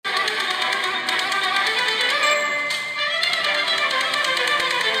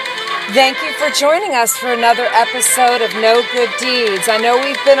Thank you for joining us for another episode of No Good Deeds. I know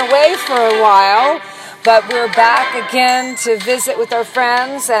we've been away for a while, but we're back again to visit with our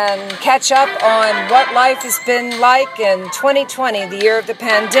friends and catch up on what life has been like in 2020, the year of the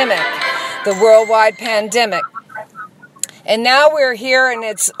pandemic, the worldwide pandemic. And now we're here and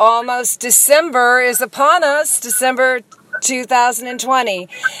it's almost December is upon us, December 2020.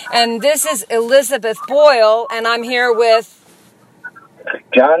 And this is Elizabeth Boyle, and I'm here with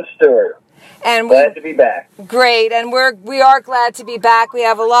John Stewart. And glad to be back. Great, and we are glad to be back. We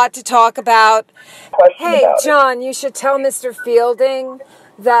have a lot to talk about. Hey, John, you should tell Mr. Fielding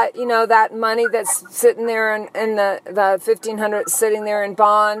that, you know, that money that's sitting there in the $1,500 sitting there in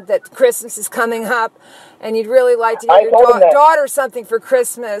bond, that Christmas is coming up, and you'd really like to get your daughter something for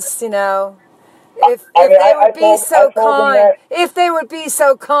Christmas, you know. If they would be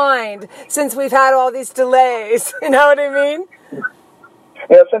so kind, since we've had all these delays, you know what I mean?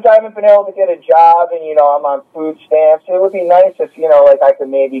 You know, since I haven't been able to get a job and, you know, I'm on food stamps, it would be nice if, you know, like I could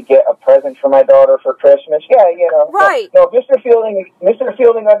maybe get a present for my daughter for Christmas. Yeah, you know. Right. No, Mr.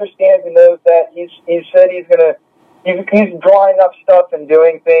 Fielding understands and knows that. He said he's drawing up stuff and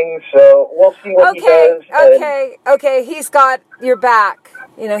doing things, so we'll see what he does. Okay, he's got your back.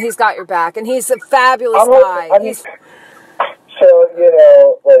 You know, he's got your back, and he's a fabulous guy. So, you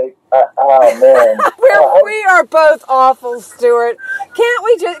know, like, oh man, we are both awful, Stewart. Can't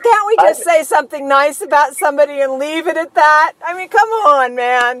we just say something nice about somebody and leave it at that? I mean, come on,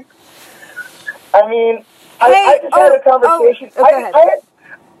 man. I mean, I just had a conversation.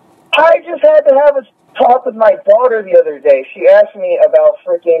 I just had to have a talk with my daughter the other day. She asked me about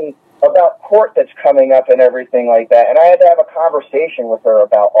court that's coming up and everything like that, and I had to have a conversation with her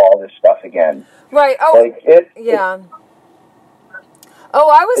about all this stuff again. Right. Oh, yeah.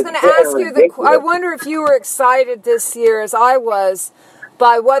 I was going to ask you, I wonder if you were excited this year, as I was,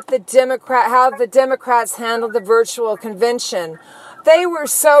 by what how the Democrats handled the virtual convention. They were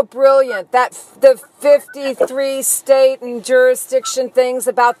so brilliant. That the 53 state and jurisdiction things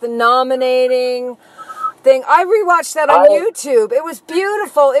about the nominating thing. I rewatched that on YouTube. It was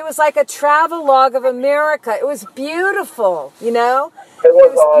beautiful. It was like a travelogue of America. It was beautiful, you know? It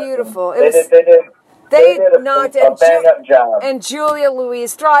was awesome. Beautiful. They did a bang-up job. And Julia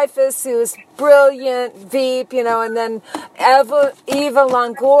Louis-Dreyfus, who was brilliant, Veep, you know, and then Eva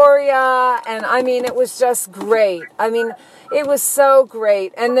Longoria, and I mean, it was just great. I mean, it was so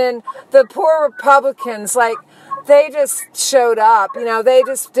great. And then the poor Republicans, like, they just showed up, you know, they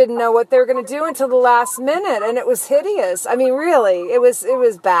just didn't know what they were going to do until the last minute, and it was hideous. I mean, really, it was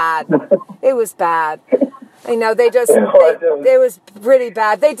bad. It was bad. You know, it was pretty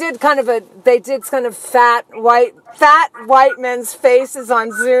bad. They did kind of fat white men's faces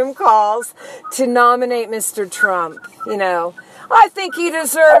on Zoom calls to nominate Mr. Trump, you know. I think he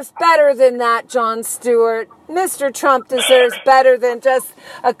deserves better than that, Jon Stewart. Mr. Trump deserves better than just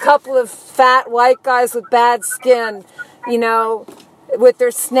a couple of fat white guys with bad skin, you know, with their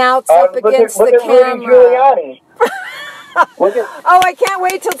snouts up against the camera. Rudy Guiliani. I can't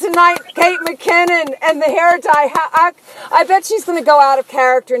wait till tonight. Kate McKinnon and the hair dye. I bet she's going to go out of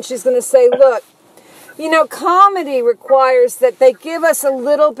character and she's going to say, look, you know, comedy requires that they give us a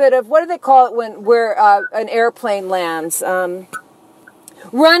little bit of, what do they call it where an airplane lands?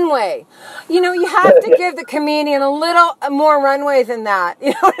 Runway. You know, you have to give the comedian a little more runway than that.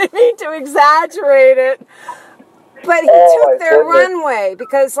 You know what I mean? To exaggerate it. But he took their runway,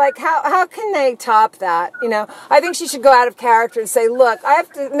 because, like, how can they top that? You know, I think she should go out of character and say, look,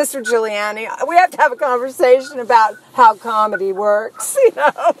 Mr. Giuliani, we have to have a conversation about how comedy works, you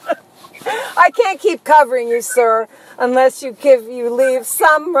know. I can't keep covering you, sir, unless you leave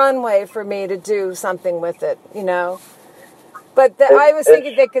some runway for me to do something with it, you know. But I was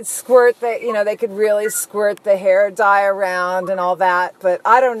thinking they could they could really squirt the hair dye around and all that. But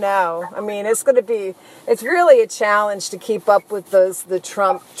I don't know. I mean, it's really a challenge to keep up with the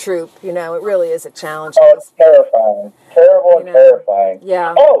Trump troop. You know, it really is a challenge. Oh, it's terrifying. Terrible and terrifying.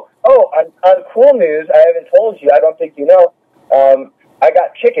 Yeah. On cool news, I haven't told you, I don't think you know, I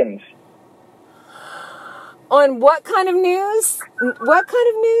got chickens. On what kind of news? What kind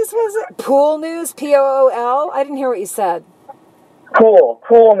of news was it? Pool news? P-O-O-L? I didn't hear what you said. Cool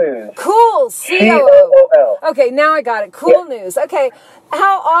news. Cool, C-O-O-L. Okay, now I got it. Cool news. Okay,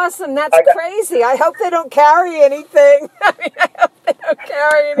 how awesome. That's crazy. I hope they don't carry anything. I mean, I hope they don't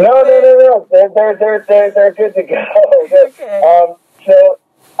carry anything. No. They're good to go. Okay. So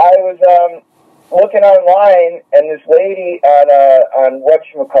I was looking online, and this lady on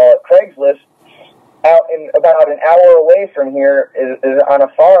whatchamacallit, Craigslist, out in about an hour away from here, is on a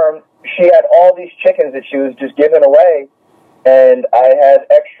farm. She had all these chickens that she was just giving away. and I had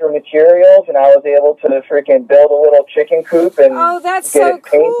extra materials, and I was able to freaking build a little chicken coop and that's so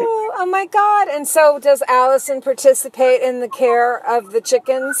cool. Oh my God. And so does Alison participate in the care of the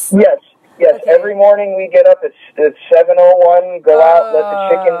chickens? Yes. Yes, okay. Every morning we get up at 7:01, go out, let the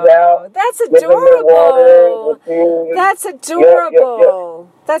chickens out. That's adorable. That's adorable.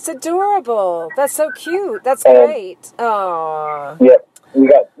 Yep. That's adorable. That's so cute. That's great. Oh. Yep. We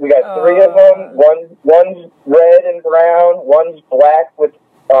got 3 of them. One's red and brown. One's black with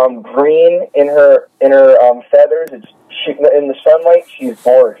green in her feathers. In the sunlight, she's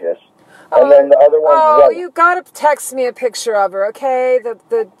gorgeous. And then the other one's white. You gotta text me a picture of her, okay? The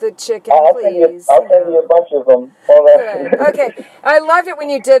chicken, please. I'll send you a bunch of them. Good. Okay. I loved it when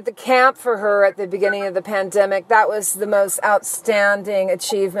you did the camp for her at the beginning of the pandemic. That was the most outstanding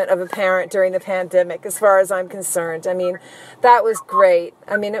achievement of a parent during the pandemic, as far as I'm concerned. I mean, that was great.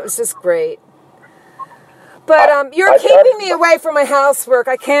 I mean, it was just great. But you're keeping me away from my housework.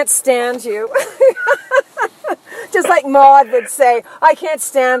 I can't stand you. Just like Maud would say, I can't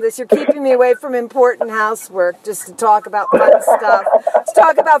stand this. You're keeping me away from important housework just to talk about fun stuff. Let's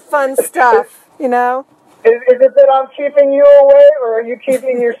talk about fun stuff, you know? Is it that I'm keeping you away, or are you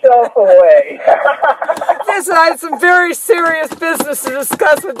keeping yourself away? I had some very serious business to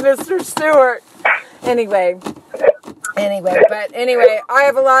discuss with Mr. Stewart. Anyway, I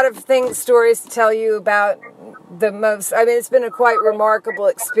have a lot of stories to tell you about it's been a quite remarkable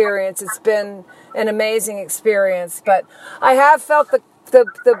experience. It's been an amazing experience, but I have felt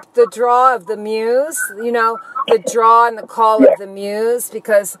the draw of the muse, the draw and the call of the muse,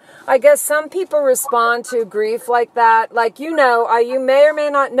 because I guess some people respond to grief like that. Like, you may or may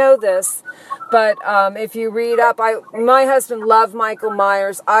not know this, but if you read up, my husband loved Michael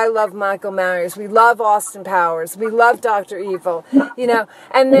Myers. I love Michael Myers. We love Austin Powers. We love Dr. Evil,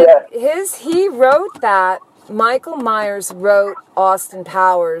 and then he wrote that. Michael Myers wrote Austin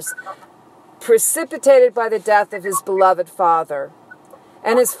Powers, precipitated by the death of his beloved father.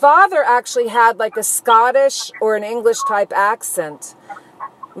 And his father actually had like a Scottish or an English type accent.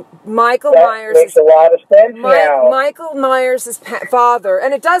 Michael Myers makes a lot of sense now. Michael Myers' father,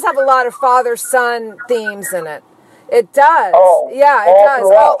 and it does have a lot of father-son themes in it. It does. It does.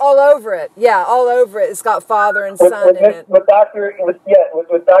 All over it. Yeah, all over it. It's got father and son in it. With Dr.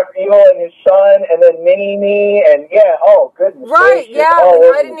 Evil and his son, and then Mini-Me, and goodness. Right,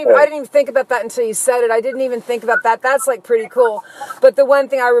 I didn't even think about that until you said it. I didn't even think about that. That's like pretty cool. But the one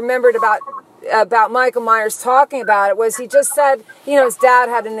thing I remembered about Michael Myers talking about it was he just said, his dad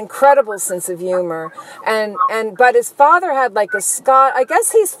had an incredible sense of humor, but his father had like a I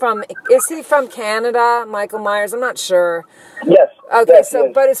guess is he from Canada, Michael Myers? I'm not sure. Yes. Okay, yes,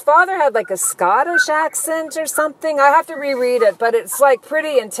 but his father had like a Scottish accent or something. I have to reread it, but it's like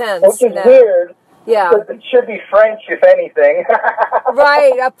pretty intense. Which is weird. Yeah. It should be French, if anything.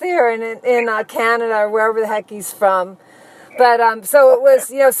 Right, up there in Canada or wherever the heck he's from. But, so it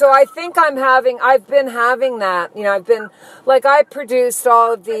was, so I think I've been having that, I produced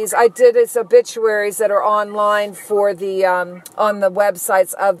all of these, I did its obituaries that are online for the, on the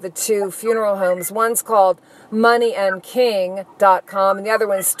websites of the 2 funeral homes. One's called moneyandking.com, and the other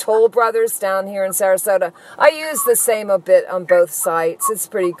one's Toll Brothers down here in Sarasota. I use the same obit on both sites. It's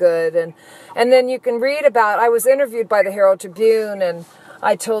pretty good. And then you can read I was interviewed by the Herald Tribune, and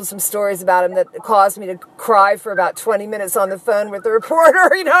I told some stories about him that caused me to cry for about 20 minutes on the phone with the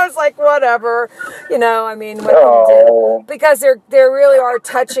reporter. It's like, whatever. What can you do? Because there really are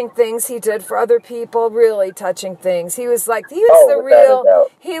touching things he did for other people, really touching things. He was the real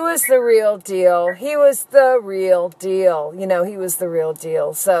deal. He was the real deal. He was the real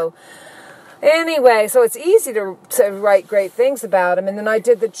deal. So anyway, so it's easy to write great things about him. And then I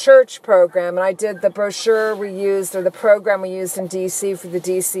did the church program, and I did the brochure we used, or the program we used in D.C. for the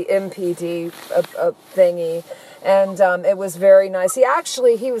D.C. MPD thingy. And it was very nice. He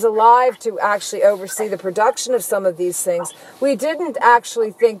was alive to actually oversee the production of some of these things. We didn't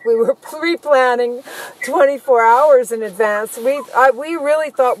actually think we were pre-planning 24 hours in advance. We really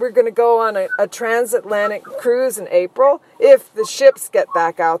thought we were going to go on a transatlantic cruise in April if the ships get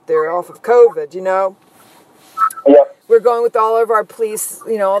back out there off of COVID, Yep. We're going with all of our police,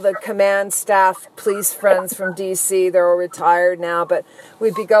 all the command staff police friends from D.C. They're all retired now, but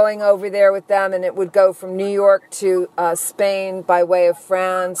we'd be going over there with them, and it would go from New York to Spain by way of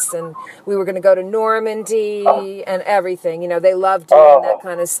France, and we were going to go to Normandy and everything. They love doing that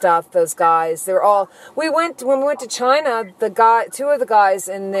kind of stuff, those guys. When we went to China, 2 of the guys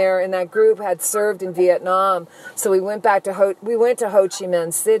in that group had served in Vietnam, so we went to Ho Chi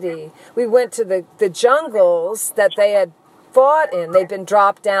Minh City. We went to the jungles that they had fought in. They've been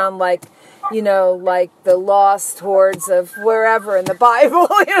dropped down like, you know, like the lost hordes of wherever in the Bible,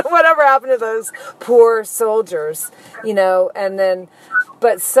 you know, whatever happened to those poor soldiers, you know, and then,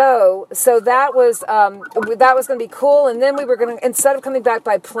 but so that was going to be cool. And then we were going to, instead of coming back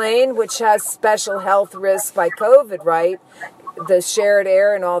by plane, which has special health risks by COVID, right? The shared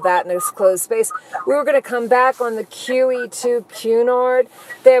air and all that in this closed space. We were going to come back on the QE2 Cunard.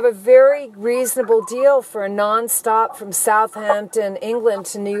 They have a very reasonable deal for a non-stop from Southampton, England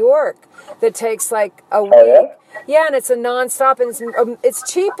to New York that takes like a week. Yeah, and it's a non-stop, and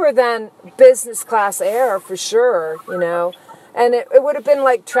it's cheaper than business class air for sure, you know. And it would have been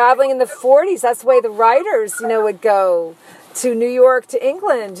like traveling in the 40s. That's the way the writers, you know, would go to New York to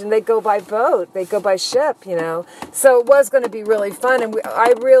England, and they'd go by boat, they'd go by ship, you know. So it was going to be really fun, and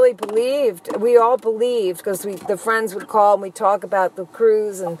I really believed, we all believed, because the friends would call and we'd talk about the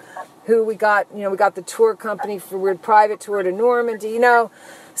cruise and who we got, you know, we got the tour company for private tour to Normandy, you know.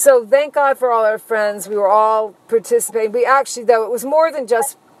 So thank God for all our friends. We were all participating. We actually, though, it was more than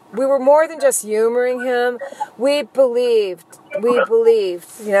just, we were more than just humoring him. We believed,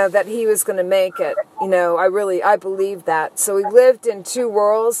 you know, that he was going to make it. You know, I believed that. So we lived in two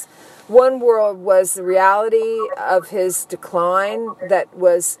worlds. One world was the reality of his decline that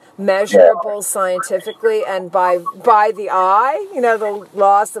was measurable scientifically and by the eye, you know, the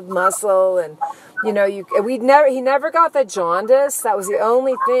loss of muscle and, you know, he never got the jaundice. That was the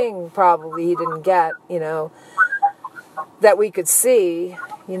only thing probably he didn't get, you know, that we could see.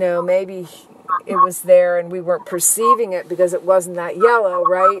 You know, maybe it was there and we weren't perceiving it because it wasn't that yellow,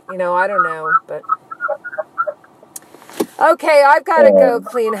 right? You know, I don't know, but... Okay, I've got to go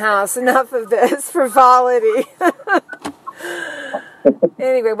clean house. Enough of this frivolity.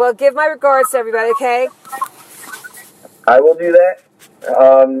 Anyway, well, give my regards to everybody, okay? I will do that.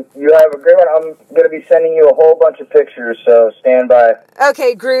 You have a great one. I'm going to be sending you a whole bunch of pictures, so stand by.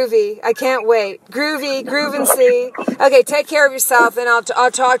 Okay, groovy. I can't wait. Groovy, groove and see. Okay, take care of yourself, and I'll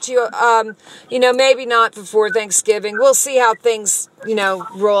talk to you, you know, maybe not before Thanksgiving. We'll see how things, you know,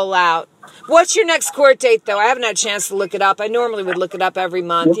 roll out. What's your next court date, though? I haven't had a chance to look it up. I normally would look it up every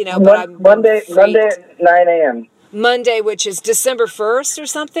month, you know, but I'm Monday at 9 a.m. Monday, which is December 1st or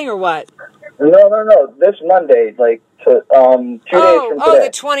something, or what? No. This Monday, like 2 days from today. Oh, the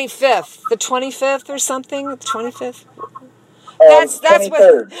 25th. The 25th or something? The 25th? That's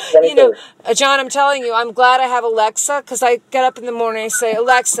 23rd, what, you know, John, I'm telling you, I'm glad I have Alexa, because I get up in the morning and say,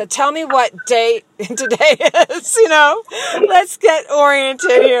 Alexa, tell me what date today is, you know? Let's get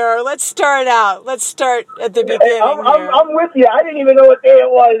oriented here. Let's start out. Let's start at the beginning. I'm with you. I didn't even know what day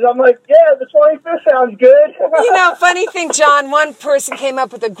it was. I'm like, yeah, the 25th sounds good. You know, funny thing, John, one person came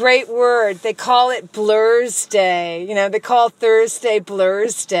up with a great word. They call it Blur's Day. You know, they call Thursday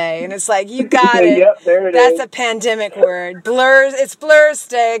Blur's Day. And it's like, you got it. Yep, there it That's is. a pandemic word. It's Blur's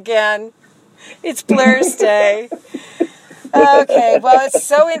Day again. It's Blur's Day. Okay, well, it's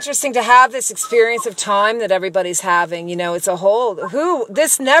so interesting to have this experience of time that everybody's having. You know, it's a whole...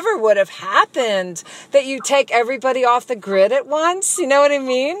 This never would have happened, that you take everybody off the grid at once. You know what I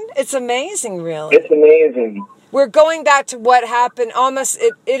mean? It's amazing, really. It's amazing. We're going back to what happened almost,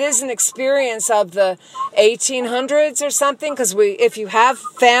 it is an experience of the 1800s or something, because if you have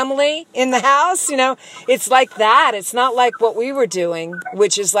family in the house, you know, it's like that. It's not like what we were doing,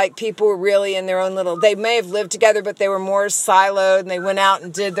 which is like people were really in their own little, they may have lived together, but they were more siloed and they went out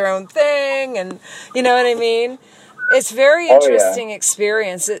and did their own thing, and you know what I mean? It's very interesting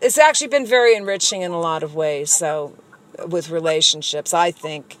experience. It's actually been very enriching in a lot of ways, so with relationships, I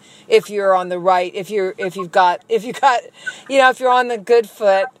think. If you're on the right, if you're on the good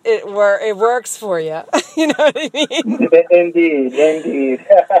foot, it works for you. You know what I mean? Indeed.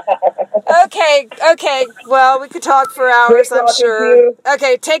 Okay. Well, we could talk for hours, I'm sure.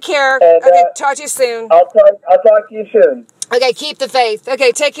 Okay, take care. And, okay, talk to you soon. I'll talk to you soon. Okay, keep the faith.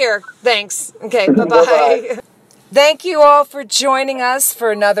 Okay, take care. Thanks. Okay, bye-bye. Thank you all for joining us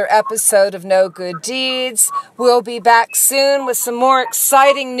for another episode of No Good Deeds. We'll be back soon with some more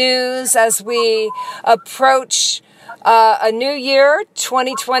exciting news as we approach a new year,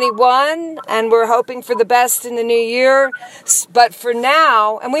 2021, and we're hoping for the best in the new year. But for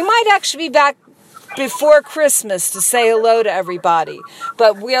now, and we might actually be back before Christmas to say hello to everybody,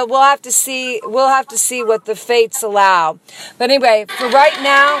 but we'll have to see what the fates allow. But anyway, for right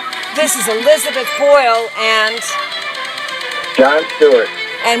now, this is Elizabeth Boyle and John Stewart,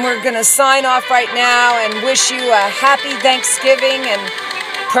 and we're gonna sign off right now and wish you a happy Thanksgiving and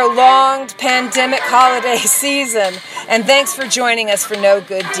prolonged pandemic holiday season, and thanks for joining us for No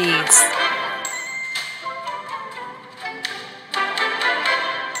Good Deeds.